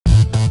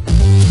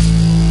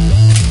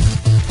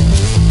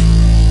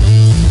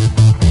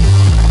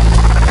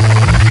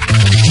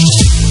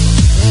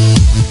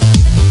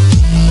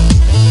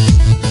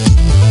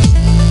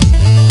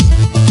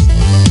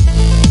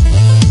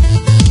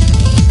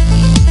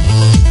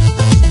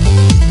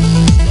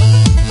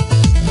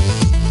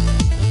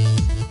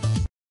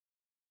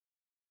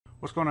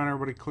What's going on,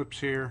 everybody? Clips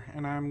here,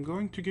 and I'm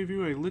going to give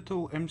you a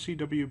little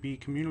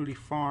MCWB Community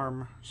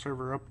Farm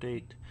server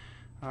update.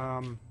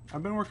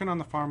 I've been working on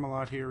the farm a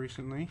lot here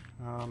recently,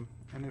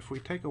 and if we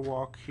take a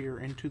walk here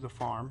into the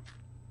farm,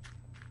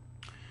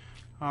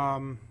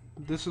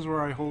 this is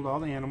where I hold all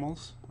the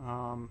animals.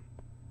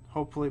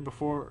 Hopefully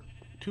before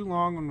too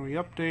long, when we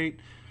update,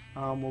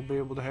 we'll be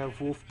able to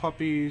have wolf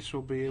puppies,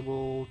 we'll be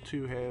able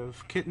to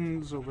have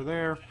kittens over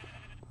there.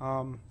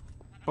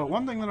 But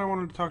one thing that I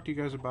wanted to talk to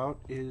you guys about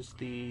is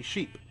the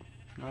sheep.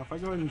 Now if I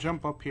go ahead and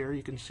jump up here,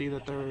 you can see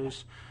that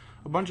there's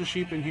a bunch of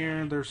sheep in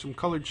here, there's some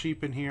colored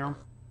sheep in here,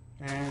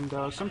 and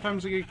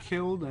sometimes they get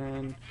killed,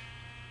 and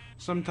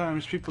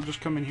sometimes people just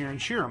come in here and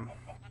shear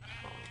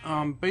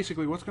them.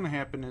 Basically what's going to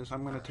happen is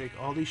I'm going to take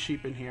all these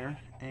sheep in here,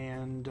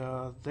 and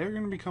they're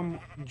going to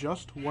become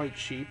just white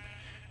sheep,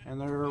 and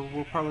there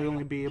will probably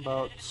only be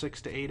about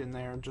 6 to 8 in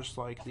there, just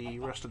like the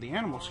rest of the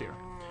animals here.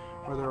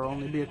 Or there will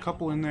only be a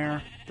couple in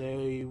there.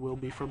 They will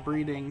be for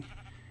breeding,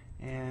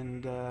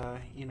 and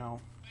you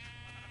know,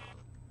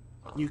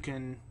 you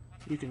can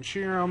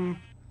shear them,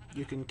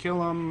 you can kill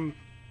them.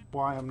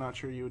 Why, I'm not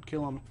sure you would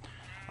kill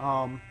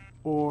them,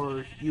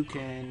 or you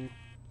can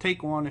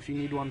take one if you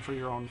need one for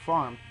your own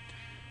farm.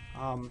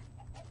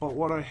 But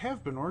what I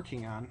have been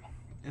working on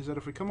is that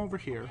if we come over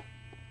here,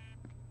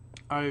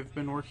 I've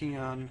been working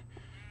on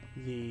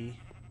the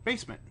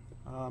basement.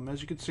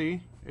 As you can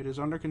see, it is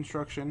under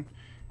construction,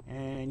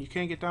 and you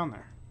can't get down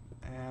there.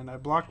 And I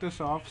blocked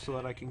this off so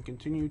that I can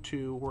continue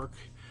to work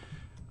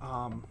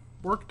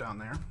down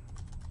there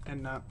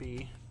and not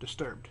be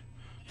disturbed.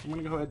 So I'm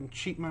going to go ahead and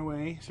cheat my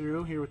way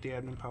through here with the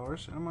admin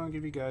powers, and I'm going to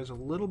give you guys a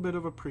little bit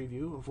of a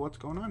preview of what's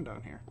going on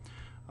down here.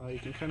 You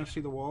can kind of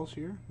see the walls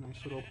here,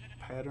 nice little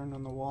pattern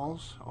on the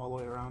walls all the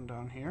way around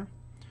down here.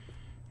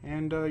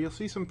 And you'll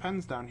see some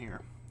pens down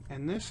here,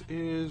 and this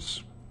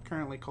is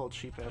currently called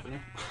Sheep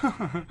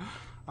Avenue.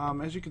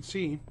 As you can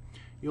see,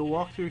 you'll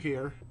walk through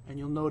here and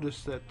you'll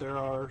notice that there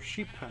are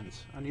sheep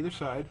pens on either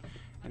side,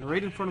 and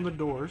right in front of the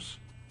doors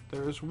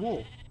there is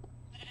wool.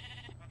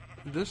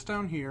 This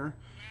down here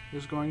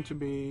is going to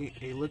be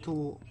a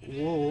little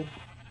wool,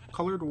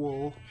 colored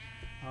wool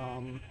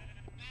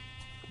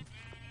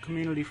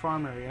community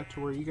farm area, to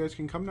where you guys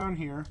can come down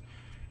here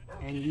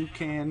and you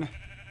can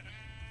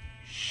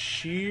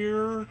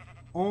shear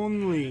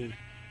only.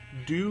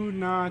 Do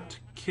not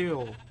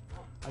kill.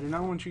 I do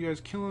not want you guys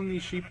killing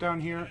these sheep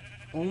down here.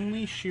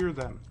 Only shear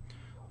them.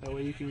 That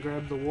way you can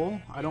grab the wool.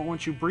 I don't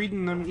want you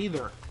breeding them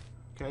either.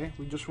 Okay,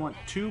 we just want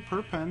 2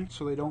 per pen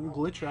so they don't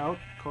glitch out,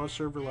 cause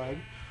server lag.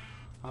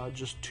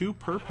 Just 2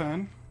 per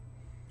pen.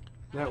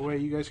 That way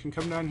you guys can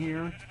come down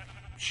here,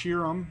 shear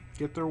them,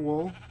 get their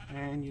wool,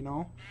 and you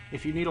know,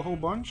 if you need a whole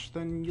bunch,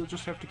 then you'll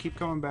just have to keep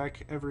coming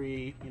back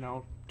every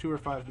 2 or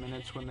 5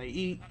 minutes when they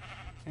eat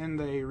and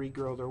they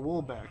regrow their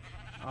wool back.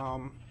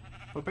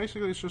 But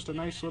basically it's just a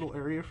nice little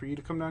area for you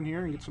to come down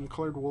here and get some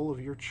colored wool of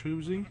your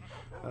choosing.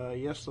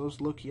 Yes, those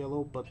look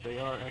yellow, but they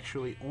are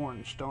actually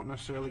orange. Don't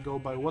necessarily go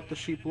by what the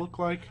sheep look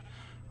like.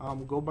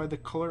 Go by the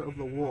color of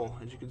the wool.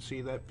 As you can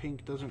see, that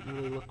pink doesn't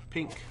really look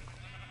pink.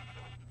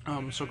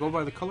 So go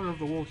by the color of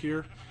the wool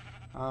here.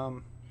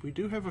 We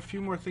do have a few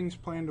more things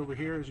planned over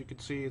here. As you can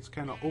see, it's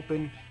kind of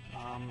open.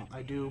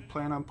 I do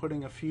plan on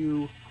putting a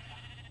few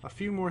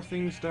more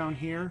things down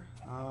here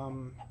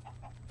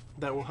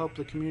that will help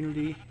the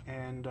community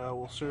and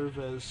will serve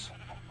as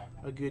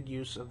a good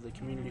use of the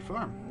community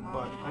farm.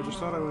 But I just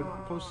thought I would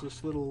post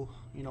this little,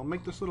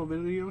 make this little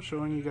video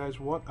showing you guys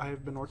what I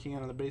have been working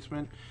on in the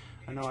basement.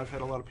 I know I've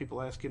had a lot of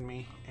people asking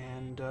me,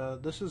 and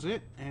this is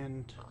it.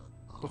 And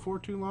before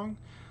too long,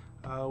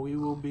 we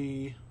will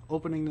be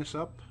opening this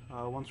up.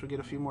 Once we get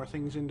a few more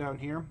things in down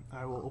here,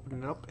 I will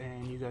open it up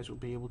and you guys will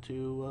be able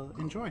to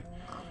enjoy.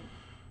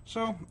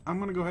 So I'm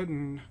going to go ahead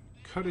and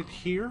cut it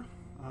here.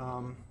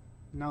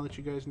 Now that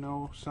you guys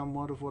know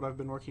somewhat of what I've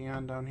been working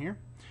on down here.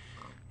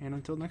 And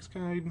until next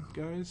time,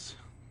 guys,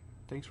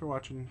 thanks for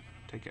watching.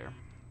 Take care.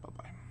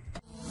 Bye-bye.